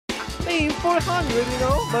mean, 400, you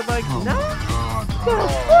know? But like, no?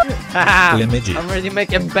 I'm already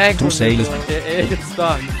making bank from this one. It's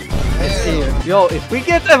done. It's here. Yo, if we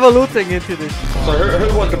get evoluting into this. So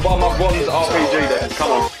who wants to buy my bronze RPG then?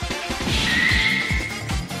 Come on.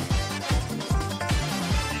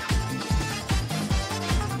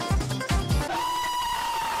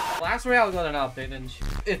 Blast Royale got an update and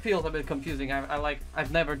it feels a bit confusing.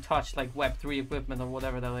 I've never touched like Web3 equipment or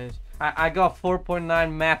whatever that is. I got 4.9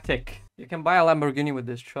 Matic. You can buy a Lamborghini with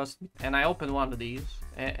this, trust me. And I opened one of these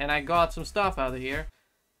and I got some stuff out of here.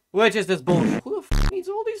 Which is this bullshit? Who the f needs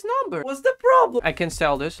all these numbers? What's the problem? I can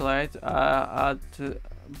sell this, right? I'm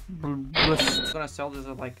gonna sell this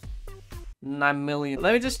at like 9 million.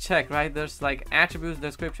 Let me just check, right? There's like attributes,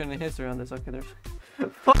 description, and history on this. Okay, there's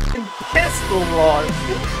fucking pistol lord.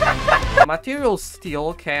 Material steel.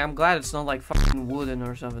 Okay, I'm glad it's not like fucking wooden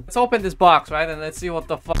or something. Let's open this box, right? And let's see what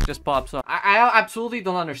the fuck just pops up. I absolutely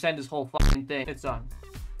don't understand this whole fucking thing. It's done.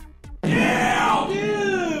 Yeah,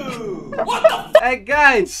 dude! What the f— Hey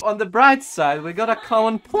guys, on the bright side, we got a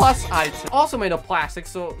common plus item. Also made of plastic,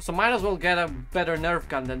 so might as well get a better Nerf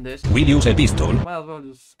gun than this. We'll use a pistol. Might as well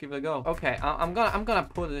just give it a go. Okay, I'm gonna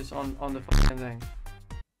put this on the fucking thing.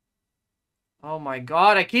 Oh my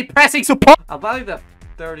god, I keep pressing support! I'll value that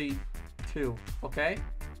 32, okay?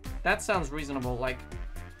 That sounds reasonable, like...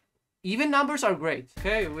 Even numbers are great.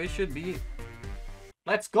 Okay, we should be...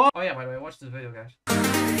 Let's go! Oh yeah, by the way, watch this video, guys.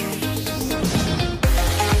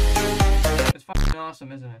 It's fucking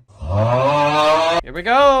awesome, isn't it? Here we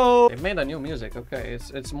go! They've made a new music, okay.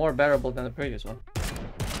 It's more bearable than the previous one.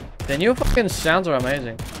 The new fucking sounds are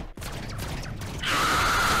amazing.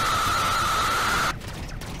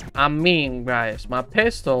 I mean, guys, my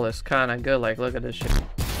pistol is kind of good. Like, look at this shit.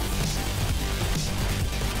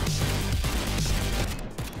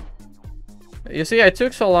 You see, I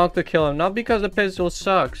took so long to kill him, not because the pistol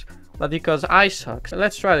sucks, but because I suck. So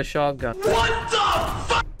let's try the shotgun. What the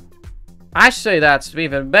fuck? I say that's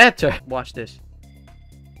even better. Watch this.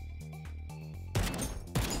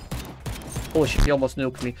 Oh shit, he almost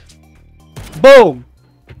nuked me. Boom!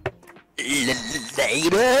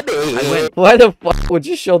 I went, why the fuck would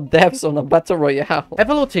you show devs on a battle royale?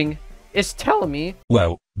 Evoluting is telling me...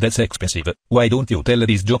 Wow, that's expensive. Why don't you tell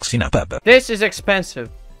these jokes in a pub? This is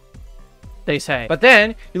expensive, they say. But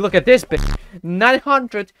then, you look at this bit.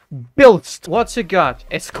 900 builds. What's it got?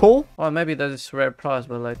 It's cool? Or maybe that is rare price,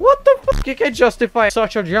 but like... What the fuck? You can't justify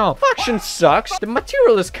such a jump. Faction sucks. The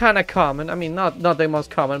material is kinda common. I mean, not the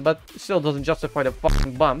most common, but still doesn't justify the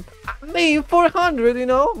fucking bump. I mean, 400, you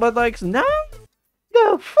know? But like, now?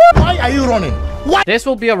 The fuck? Why are you running? What? This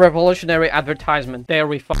will be a revolutionary advertisement. There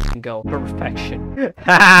we fucking go. Perfection.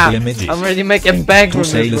 I'm already making bank from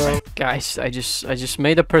this, bro. Guys, I just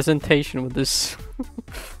made a presentation with this.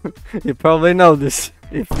 You probably know this.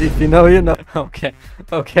 If you know, you know. Okay.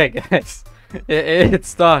 Okay, guys.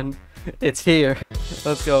 It's done. It's here.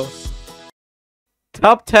 Let's go.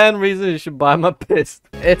 Top 10 reasons you should buy my pistol.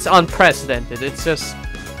 It's unprecedented. It's just...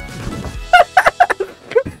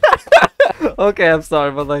 Okay, I'm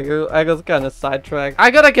sorry, but like, I got kind of sidetracked.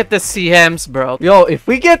 I gotta get the CMs, bro. Yo, if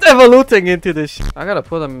we get evoluting into this shit, I gotta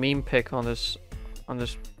put a meme pic on this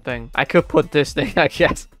thing. I could put this thing, I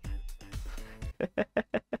guess.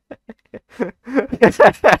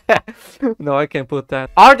 No, I can't put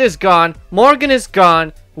that. Art is gone. Morgan is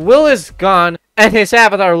gone. Will is gone. And his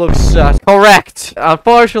avatar looks sus. Correct.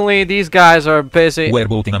 Unfortunately, these guys are busy. We're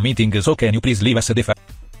both in a meeting, so can you please leave us a defa—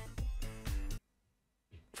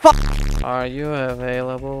 Fuck. Are you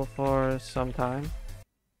available for some time?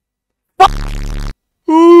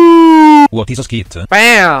 What is a skit?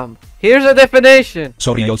 Bam! Here's a definition.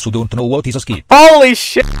 Sorry, I also don't know what is a skit. Holy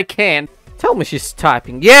shit, I can't. Tell me she's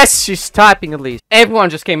typing. Yes, she's typing at least. Everyone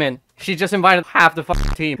just came in. She just invited half the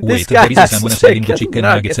fucking team. Wait, there is someone selling the chicken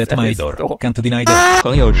nuggets at my door. Can't deny that.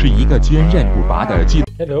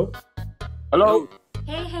 Hello. Hello.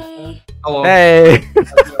 Hey. Hello. Hey.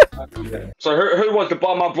 So who wants to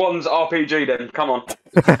buy my bronze RPG then? Come on.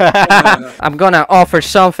 I'm gonna offer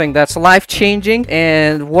something that's life-changing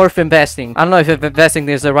and worth investing. I don't know if investing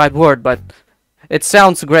is the right word, but it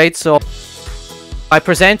sounds great, so I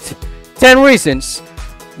present 10 reasons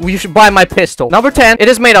you should buy my pistol. Number 10, it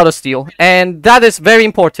is made out of steel, and that is very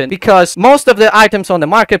important because most of the items on the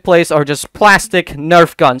marketplace are just plastic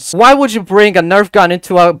Nerf guns. Why would you bring a Nerf gun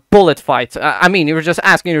into a bullet fight? I mean, you're just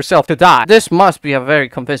asking yourself to die. This must be a very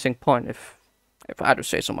convincing point if I had to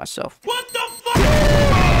say so myself. What the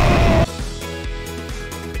fuck?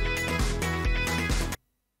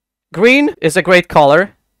 Green is a great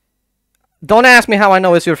color. Don't ask me how I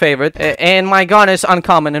know it's your favorite. And my gun is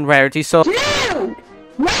uncommon in rarity, so...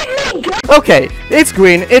 Okay, it's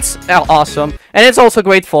green, it's awesome, and it's also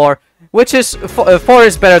great 4, which is 4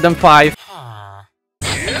 is better than 5.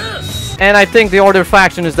 And I think the Order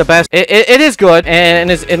faction is the best. It is good, and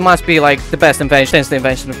it must be like the best invention since the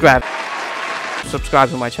invention of gravity. Subscribe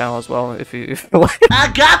to my channel as well if you like. I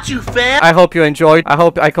got you, fam. I hope you enjoyed. I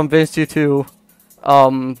hope I convinced you to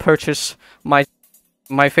purchase my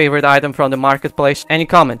favorite item from the marketplace. Any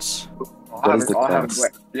comments? What is the cost?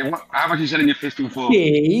 Yeah, how much are you selling your pistol for?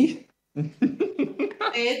 Okay.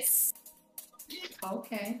 It's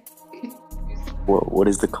okay. What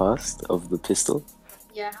is the cost of the pistol?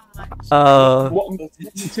 Yeah. What?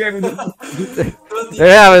 There you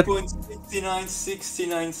have it.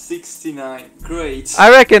 69. Great. I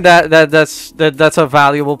reckon that's a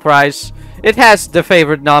valuable price. It has the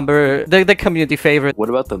favorite number, the community favorite. What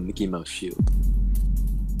about the Mickey Mouse shield?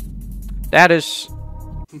 That is.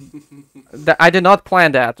 I did not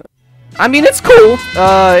plan that. I mean, it's cool.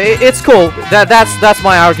 It's cool. That's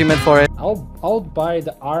my argument for it. I'll buy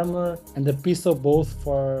the armor and the pistol both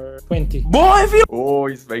for 20. Oh,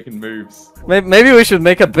 he's making moves. Maybe we should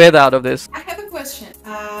make a bid out of this. I have a question.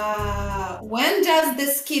 When does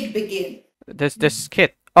this kit begin? This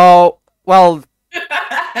kit. Oh well.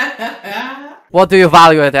 What do you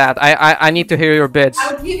value it at? I need to hear your bids.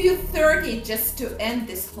 I'll give you 30 just to end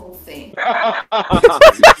this whole thing.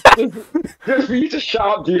 Just for you to shut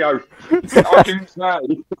up, Gio. I can say.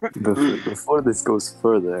 Before this goes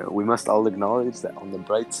further, we must all acknowledge that on the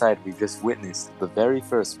bright side, we just witnessed the very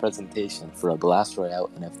first presentation for a Blast Royale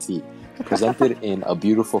NFT, presented in a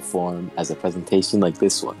beautiful form as a presentation like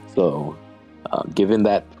this one. So, given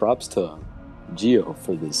that, props to Gio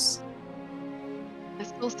for this.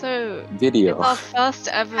 It's also video. It's our first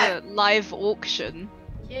ever live auction.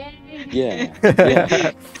 Yay.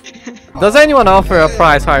 Yeah. Does anyone offer a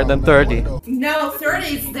price higher than 30? No, 30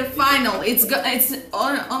 is the final. It's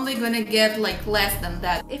only gonna get like less than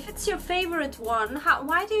that. If it's your favorite one,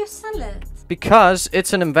 why do you sell it? Because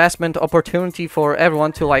it's an investment opportunity for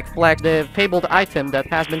everyone to like flex the fabled item that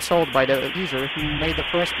has been sold by the user who made the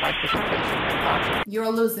first live presentation. You're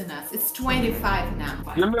losing us. It's 25 now.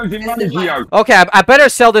 You're losing money, Gio. Okay, I better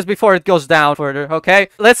sell this before it goes down further, okay?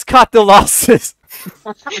 Let's cut the losses.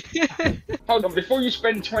 Hold on, before you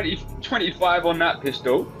spend 25 on that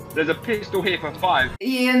pistol, there's a pistol here for 5.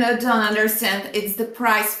 You don't understand. It's the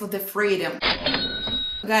price for the freedom.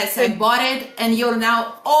 Guys, I bought it and you're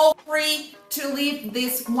now all free to leave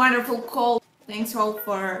this wonderful call. Thanks all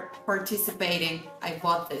for participating. I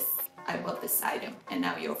bought this item and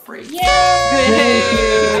now you're free. Yay!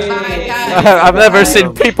 Bye, guys. I've never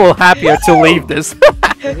seen people happier to leave this.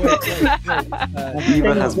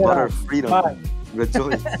 Even has better freedom.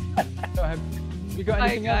 Congratulations. You got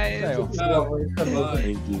anything else?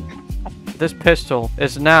 Thank you. This pistol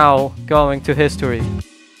is now going to history.